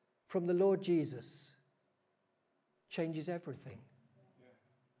from the Lord Jesus changes everything.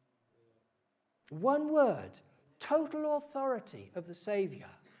 One word, total authority of the Saviour.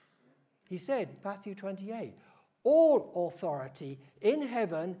 He said, Matthew 28, all authority in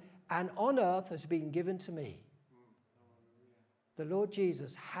heaven and on earth has been given to me. The Lord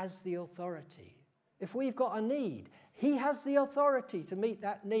Jesus has the authority. If we've got a need, he has the authority to meet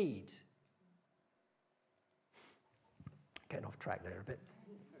that need. Getting off track there a bit.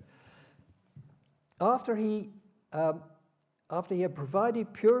 After he had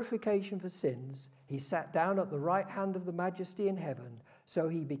provided purification for sins, he sat down at the right hand of the Majesty in heaven, so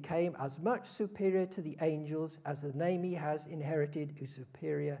he became as much superior to the angels as the name he has inherited is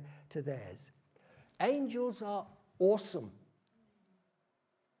superior to theirs. Angels are awesome,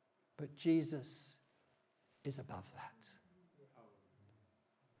 but Jesus is above that.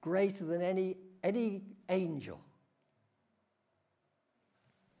 Greater than any angel.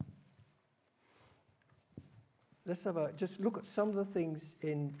 Let's just look at some of the things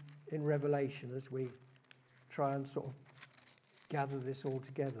in Revelation as we try and sort of gather this all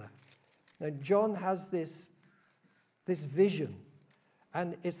together. Now, John has this vision,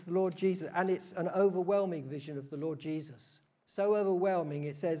 and it's the Lord Jesus, and it's an overwhelming vision of the Lord Jesus. So overwhelming,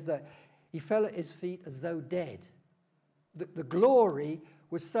 it says that he fell at his feet as though dead. The glory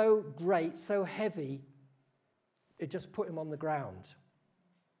was so great, so heavy, it just put him on the ground.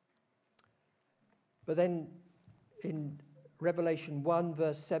 But then in Revelation 1,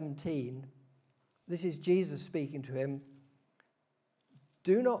 verse 17, this is Jesus speaking to him.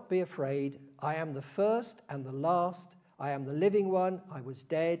 Do not be afraid. I am the first and the last. I am the living one. I was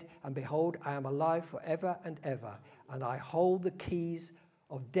dead, and behold, I am alive forever and ever, and I hold the keys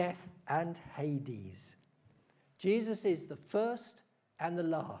of death and Hades. Jesus is the first and the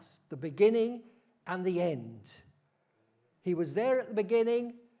last, the beginning and the end. He was there at the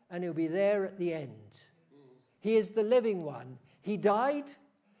beginning, and he'll be there at the end. He is the living one. He died,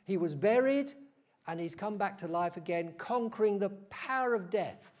 he was buried, and he's come back to life again, conquering the power of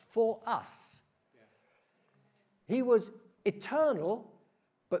death for us. He was eternal,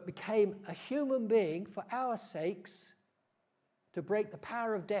 but became a human being for our sakes, to break the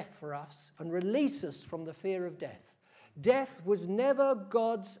power of death for us and release us from the fear of death. Death was never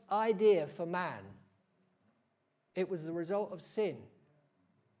God's idea for man. It was the result of sin.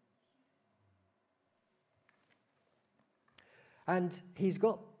 And he's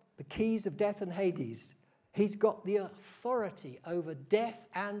got the keys of death and Hades. He's got the authority over death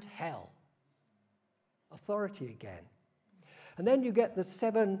and hell. Authority again. And then you get the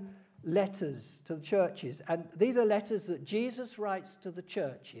 7 letters to the churches. And these are letters that Jesus writes to the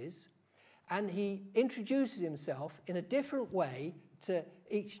churches. And he introduces himself in a different way to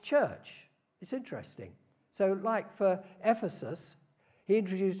each church. It's interesting. So like for Ephesus, he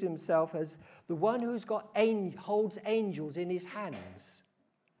introduced himself as the one who's got holds angels in his hands.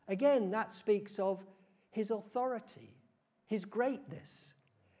 Again, that speaks of his authority, his greatness.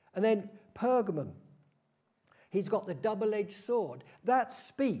 And then Pergamum, he's got the double-edged sword. That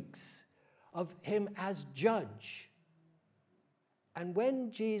speaks of him as judge. And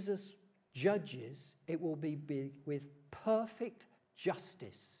when Jesus judges, it will be with perfect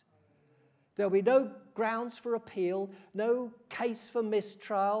justice. There'll be no grounds for appeal, no case for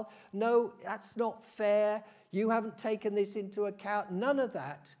mistrial, no, that's not fair, you haven't taken this into account, none of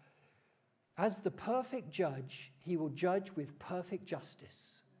that. As the perfect judge, he will judge with perfect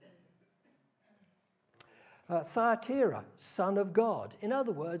justice. Thyatira, Son of God. In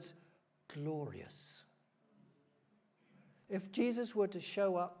other words, glorious. If Jesus were to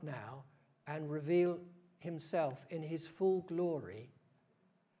show up now and reveal himself in his full glory,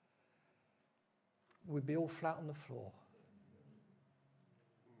 we'd be all flat on the floor.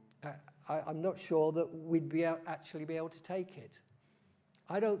 I'm not sure that we'd actually be able to take it.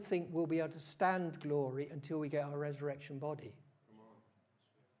 I don't think we'll be able to stand glory until we get our resurrection body.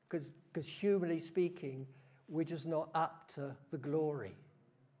 Because humanly speaking, we're just not up to the glory.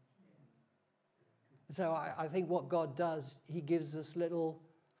 So I think what God does, he gives us little,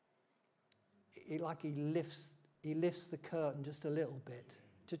 like he lifts the curtain just a little bit,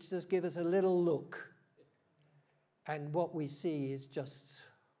 to just give us a little look. And what we see is just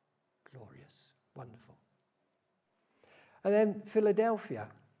glorious, wonderful. And then Philadelphia,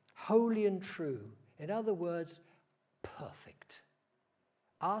 holy and true. In other words, perfect.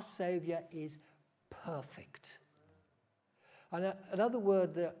 Our Saviour is perfect. And another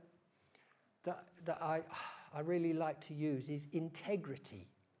word that I really like to use is integrity.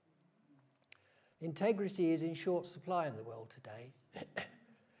 Integrity is in short supply in the world today.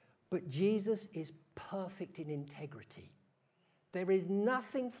 But Jesus is perfect in integrity. There is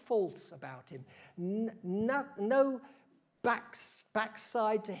nothing false about him. No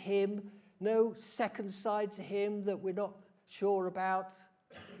backside to him. No second side to him that we're not sure about.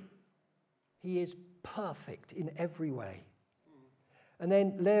 He is perfect in every way. And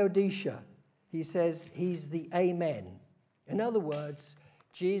then Laodicea, he says he's the Amen. In other words,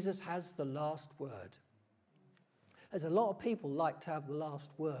 Jesus has the last word. There's a lot of people like to have the last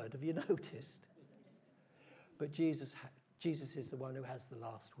word. Have you noticed? But Jesus is the one who has the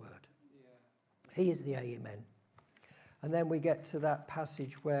last word. He is the Amen. And then we get to that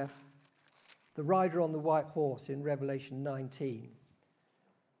passage where the rider on the white horse in Revelation 19.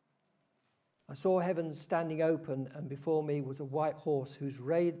 I saw heaven standing open, and before me was a white horse whose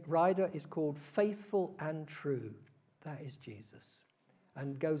rider is called Faithful and True. That is Jesus.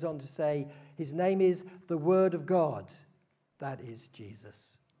 And goes on to say, his name is the Word of God. That is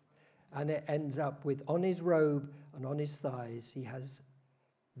Jesus. And it ends up with, on his robe and on his thighs, he has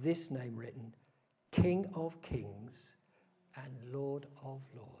this name written, King of Kings and Lord of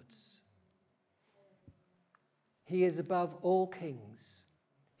Lords. He is above all kings.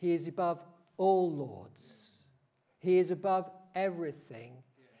 He is above all lords. He is above everything.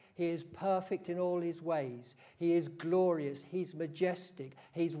 He is perfect in all his ways. He is glorious. He's majestic.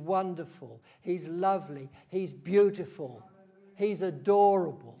 He's wonderful. He's lovely. He's beautiful. He's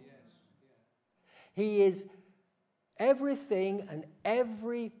adorable. He is everything and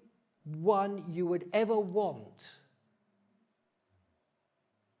every one you would ever want.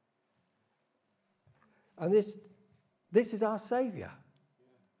 And this is our Saviour.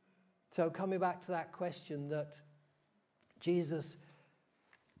 So coming back to that question that Jesus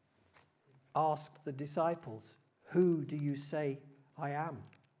asked the disciples, who do you say I am?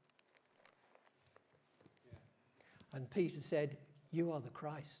 And Peter said, you are the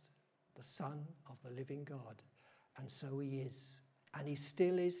Christ, the Son of the living God. And so he is. And he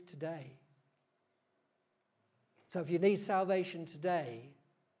still is today. So if you need salvation today,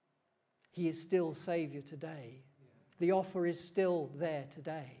 he is still Saviour today. The offer is still there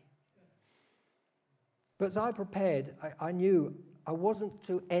today. But as I prepared, I knew I wasn't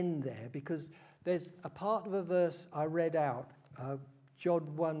to end there, because there's a part of a verse I read out,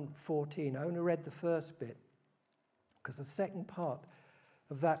 John 1:14. I only read the first bit, because the second part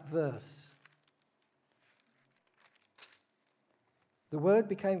of that verse, the Word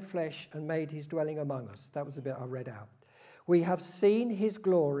became flesh and made his dwelling among us. That was the bit I read out. We have seen his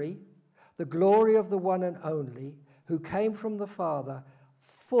glory, the glory of the one and only, who came from the Father,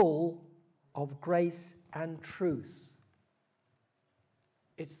 full of grace and truth.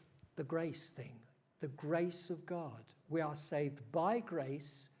 It's the grace thing, the grace of God. We are saved by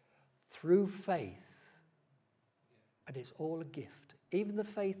grace through faith. And it's all a gift. Even the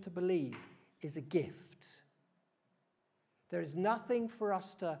faith to believe is a gift. There is nothing for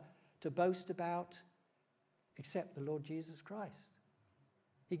us to boast about except the Lord Jesus Christ.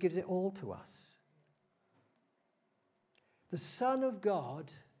 He gives it all to us. The Son of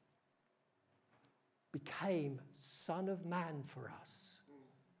God became Son of Man for us.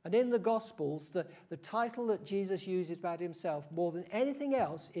 And in the Gospels, the title that Jesus uses about himself more than anything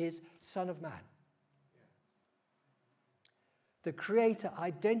else is Son of Man. The Creator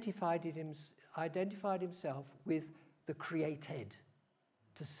identified himself with the created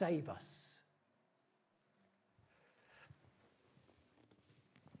to save us.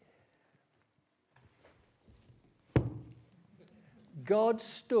 God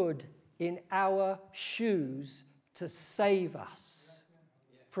stood in our shoes to save us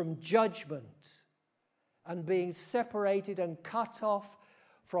from judgment and being separated and cut off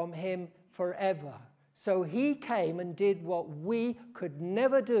from him forever. So he came and did what we could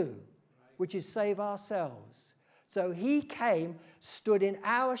never do, which is save ourselves. So he came, stood in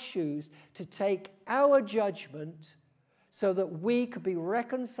our shoes to take our judgment so that we could be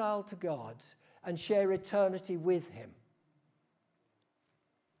reconciled to God and share eternity with him.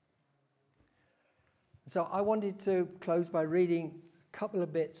 So I wanted to close by reading a couple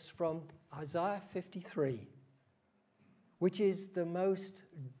of bits from Isaiah 53, which is the most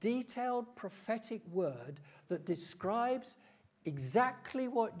detailed prophetic word that describes exactly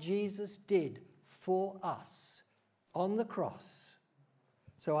what Jesus did for us on the cross.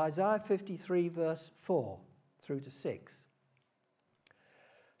 So Isaiah 53 verse 4 through to 6.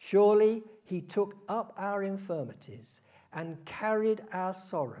 Surely he took up our infirmities and carried our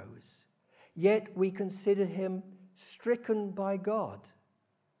sorrows. Yet we consider him stricken by God,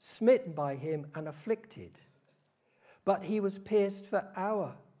 smitten by him and afflicted. But he was pierced for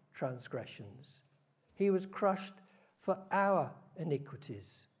our transgressions. He was crushed for our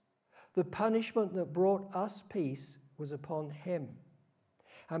iniquities. The punishment that brought us peace was upon him.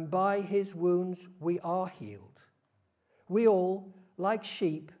 And by his wounds we are healed. We all, like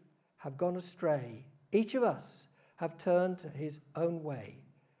sheep, have gone astray. Each of us have turned to his own way.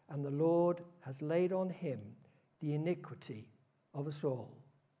 And the Lord has laid on him the iniquity of us all.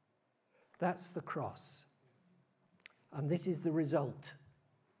 That's the cross. And this is the result.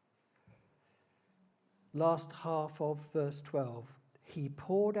 Last half of verse 12. He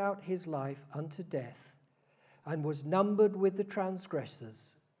poured out his life unto death and was numbered with the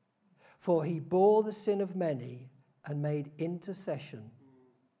transgressors. For he bore the sin of many and made intercession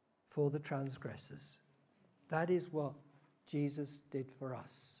for the transgressors. That is what Jesus did for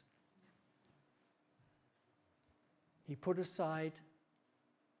us. He put aside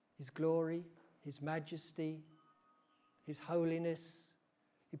his glory, his majesty, his holiness.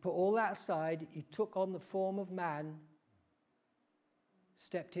 He put all that aside. He took on the form of man,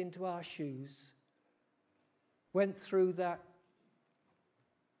 stepped into our shoes, went through that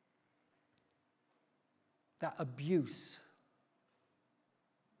abuse.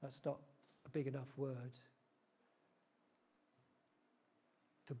 That's not a big enough word.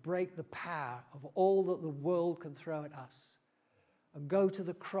 To break the power of all that the world can throw at us and go to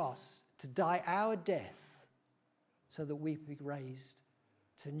the cross to die our death so that we be raised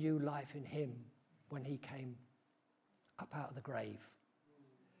to new life in him when he came up out of the grave.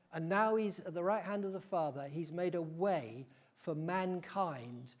 And now he's at the right hand of the Father. He's made a way for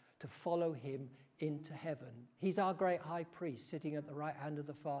mankind to follow him into heaven. He's our great high priest sitting at the right hand of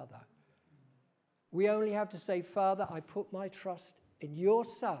the Father. We only have to say, Father, I put my trust in your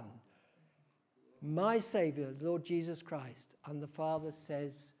Son, my Saviour, Lord Jesus Christ. And the Father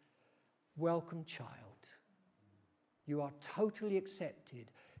says, welcome, child. You are totally accepted,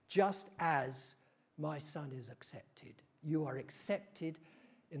 just as my Son is accepted. You are accepted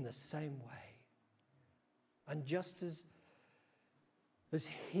in the same way. And just as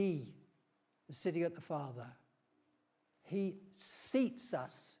he is sitting at the Father, he seats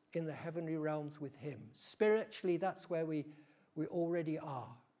us in the heavenly realms with him. Spiritually, that's where we already are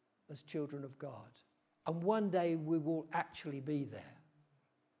as children of God. And one day we will actually be there.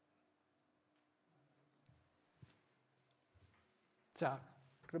 So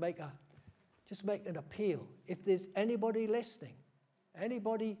I'm going to just make an appeal. If there's anybody listening,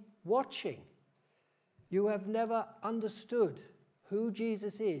 anybody watching, you have never understood who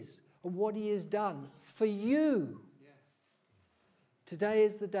Jesus is and what he has done for you. Today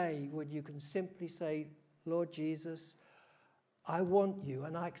is the day when you can simply say, Lord Jesus, I want you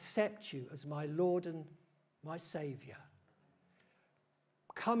and I accept you as my Lord and my Saviour.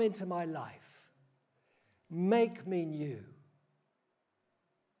 Come into my life. Make me new.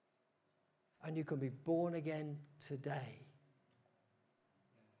 And you can be born again today.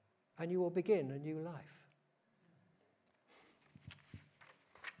 And you will begin a new life.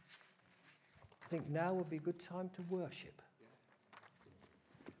 I think now would be a good time to worship.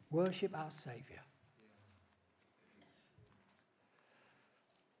 Worship our Saviour.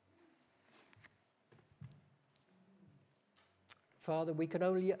 Father, we can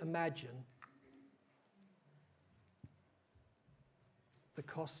only imagine the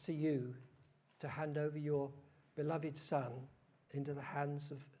cost to you to hand over your beloved Son into the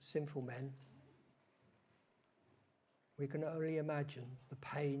hands of sinful men. We can only imagine the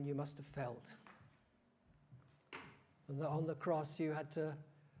pain you must have felt. And that on the cross you had to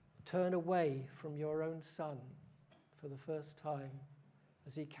turn away from your own Son for the first time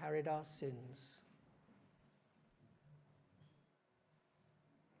as he carried our sins.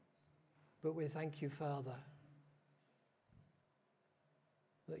 But we thank you, Father,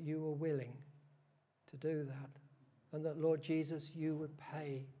 that you were willing to do that, and that, Lord Jesus, you would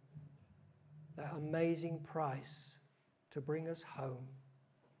pay that amazing price to bring us home,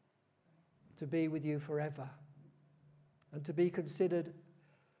 to be with you forever, and to be considered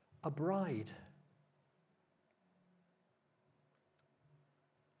a bride.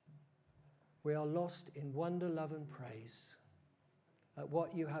 We are lost in wonder, love, and praise at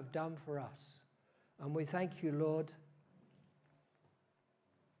what you have done for us. And we thank you, Lord,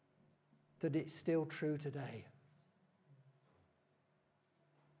 that it's still true today.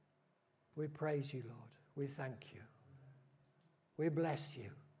 We praise you, Lord. We thank you. We bless you.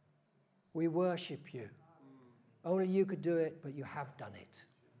 We worship you. Only you could do it, but you have done it.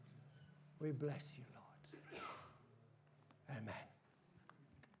 We bless you, Lord. Amen.